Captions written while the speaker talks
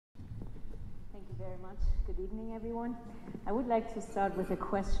very much. Good evening, everyone. I would like to start with a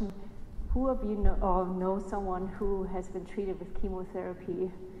question. Who of you know someone who has been treated with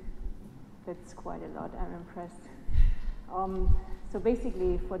chemotherapy? That's quite a lot. I'm impressed. So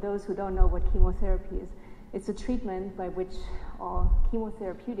basically, for those who don't know what chemotherapy is, it's a treatment by which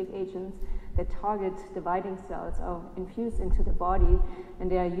chemotherapeutic agents that target dividing cells are infused into the body, and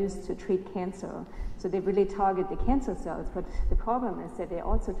they are used to treat cancer. So they really target the cancer cells, but the problem is that they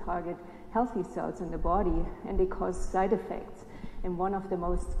also target healthy cells in the body, and they cause side effects. And one of the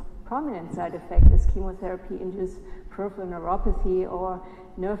most prominent side effects is chemotherapy-induced peripheral neuropathy or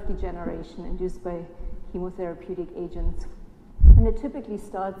nerve degeneration induced by chemotherapeutic agents. And it typically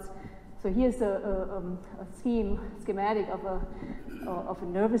starts. So here's a schematic of a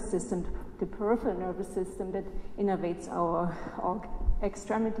nervous system, the peripheral nervous system that innervates our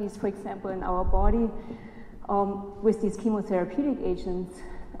extremities, for example, in our body. With these chemotherapeutic agents,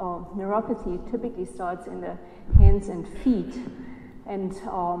 neuropathy typically starts in the hands and feet, and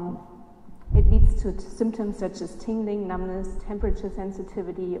it leads to symptoms such as tingling, numbness, temperature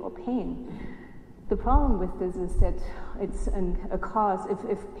sensitivity, or pain. The problem with this is that it's a cause.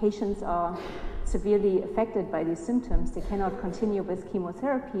 If patients are severely affected by these symptoms, they cannot continue with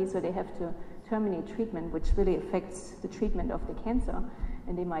chemotherapy, so they have to terminate treatment, which really affects the treatment of the cancer,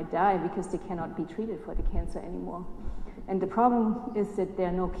 and they might die because they cannot be treated for the cancer anymore. And the problem is that there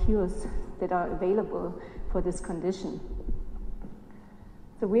are no cures that are available for this condition.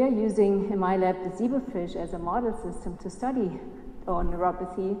 So we are using in my lab the zebrafish as a model system to study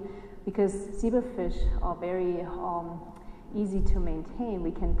neuropathy, because zebrafish are very easy to maintain.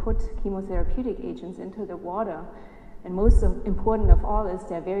 We can put chemotherapeutic agents into the water, and most important of all is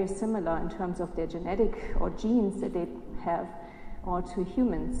they're very similar in terms of their genetic or genes that they have to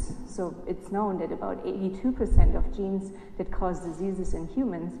humans. So it's known that about 82% of genes that cause diseases in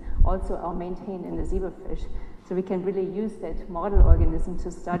humans also are maintained in the zebrafish. So we can really use that model organism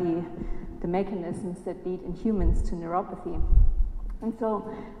to study the mechanisms that lead in humans to neuropathy. And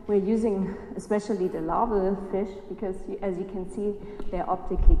so we're using especially the larval fish because, as you can see, they're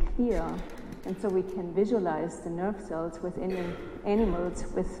optically clear. And so we can visualize the nerve cells within the animals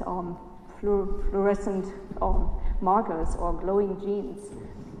with fluorescent markers or glowing genes.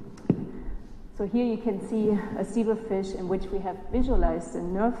 So here you can see a zebrafish in which we have visualized the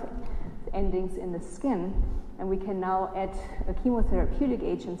nerve endings in the skin, and we can now add a chemotherapeutic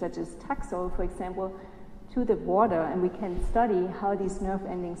agent such as Taxol, for example, to the water, and we can study how these nerve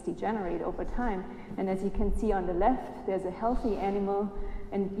endings degenerate over time. And as you can see on the left, there's a healthy animal,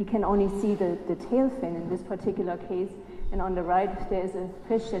 and you can only see the tail fin in this particular case. And on the right, there's a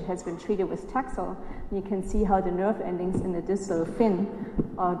fish that has been treated with Taxol, and you can see how the nerve endings in the distal fin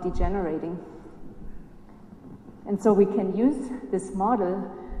are degenerating. And so we can use this model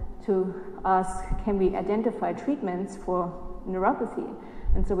to ask, can we identify treatments for neuropathy?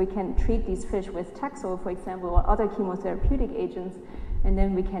 And so we can treat these fish with Taxol, for example, or other chemotherapeutic agents, and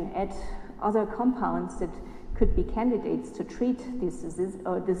then we can add other compounds that could be candidates to treat this disease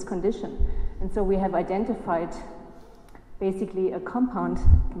or this condition. And so we have identified basically a compound.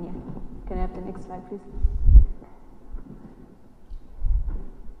 Can I have the next slide, please?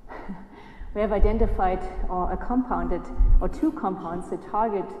 We have identified a compound or two compounds that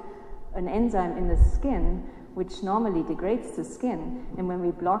target an enzyme in the skin which normally degrades the skin, and when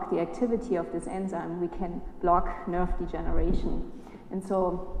we block the activity of this enzyme, we can block nerve degeneration. And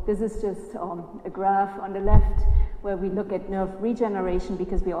so this is just a graph on the left where we look at nerve regeneration,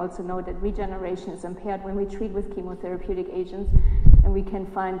 because we also know that regeneration is impaired when we treat with chemotherapeutic agents, and we can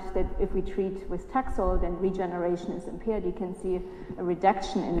find that if we treat with Taxol, then regeneration is impaired. You can see a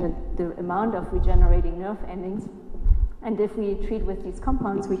reduction in the amount of regenerating nerve endings, and if we treat with these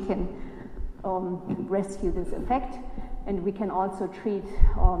compounds, we can rescue this effect, and we can also treat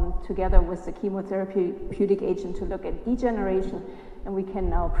together with the chemotherapeutic agent to look at degeneration, and we can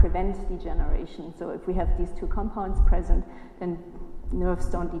now prevent degeneration. So if we have these two compounds present, then nerves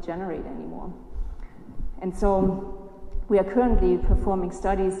don't degenerate anymore. And so we are currently performing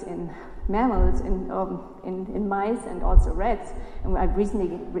studies in mammals, in mice, and also rats, and I've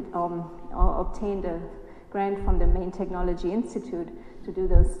recently obtained a grant from the Maine Technology Institute to do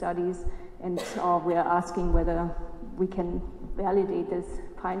those studies. And we are asking whether we can validate these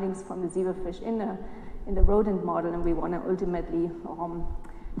findings from the zebrafish in the rodent model, and we want to ultimately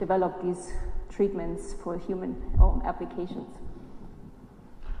develop these treatments for human applications.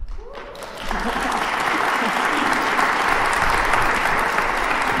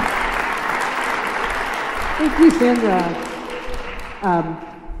 Thank you, Sandra.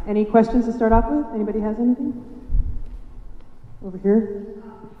 Any questions to start off with? Anybody has anything? Over here.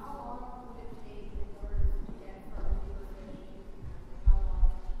 How long would it take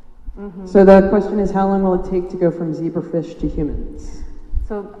So the question is, how long will it take to go from zebrafish to humans?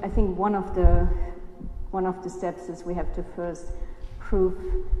 So I think one of the steps is we have to first prove,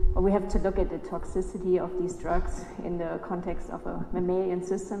 or we have to look at the toxicity of these drugs in the context of a mammalian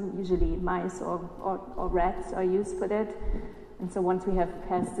system. Usually mice or rats are used for that. And so once we have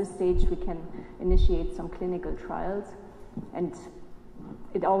passed this stage, we can initiate some clinical trials. And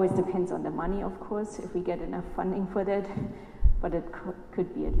it always depends on the money, of course, if we get enough funding for that. But it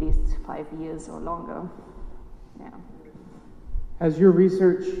could be at least 5 years or longer. Yeah. Has your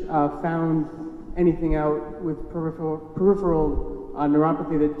research found anything out with peripheral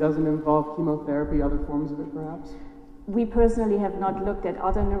neuropathy that doesn't involve chemotherapy, other forms of it perhaps? We personally have not looked at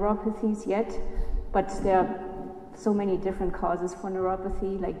other neuropathies yet, but there are so many different causes for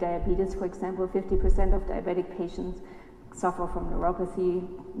neuropathy, like diabetes, for example. 50% of diabetic patients suffer from neuropathy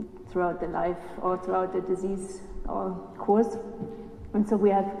throughout their life or throughout the disease course. And so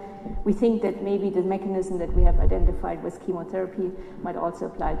we think that maybe the mechanism that we have identified with chemotherapy might also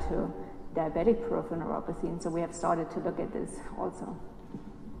apply to diabetic peripheral neuropathy, and so we have started to look at this also.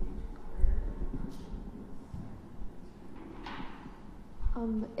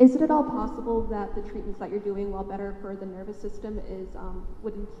 Is it at all possible that the treatments that you're doing, while better for the nervous system,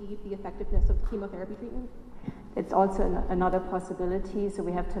 would impede the effectiveness of chemotherapy treatment? It's also another possibility, so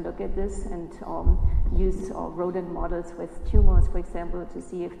we have to look at this and use rodent models with tumors, for example, to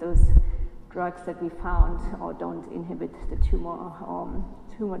see if those drugs that we found don't inhibit the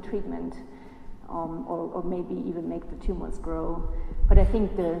tumor treatment, or maybe even make the tumors grow. But I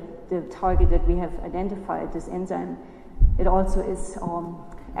think the target that we have identified, this enzyme, it also is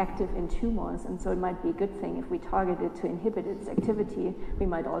active in tumors, and so it might be a good thing if we target it to inhibit its activity. We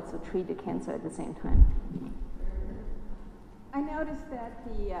might also treat the cancer at the same time. I noticed that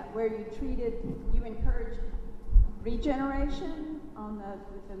where you treated, you encouraged regeneration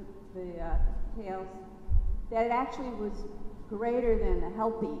with the tails, that it actually was greater than a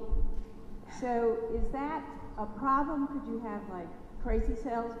healthy. So is that a problem? Could you have like crazy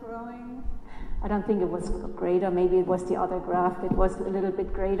cells growing? I don't think it was greater. Maybe it was the other graph. It was a little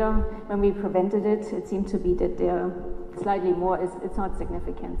bit greater. When we prevented it, it seemed to be that they're slightly more. It's not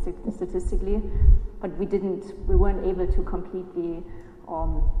significant statistically, but we weren't able to completely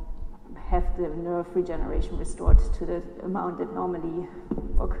have the nerve regeneration restored to the amount that normally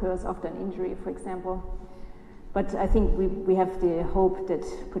occurs after an injury, for example. But I think we have the hope that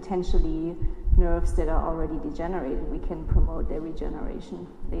potentially nerves that are already degenerated, we can promote their regeneration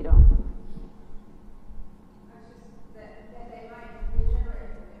later.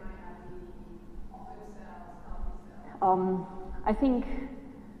 I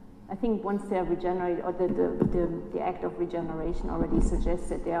think once they are regenerated, or the act of regeneration already suggests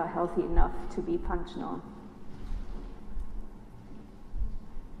that they are healthy enough to be functional.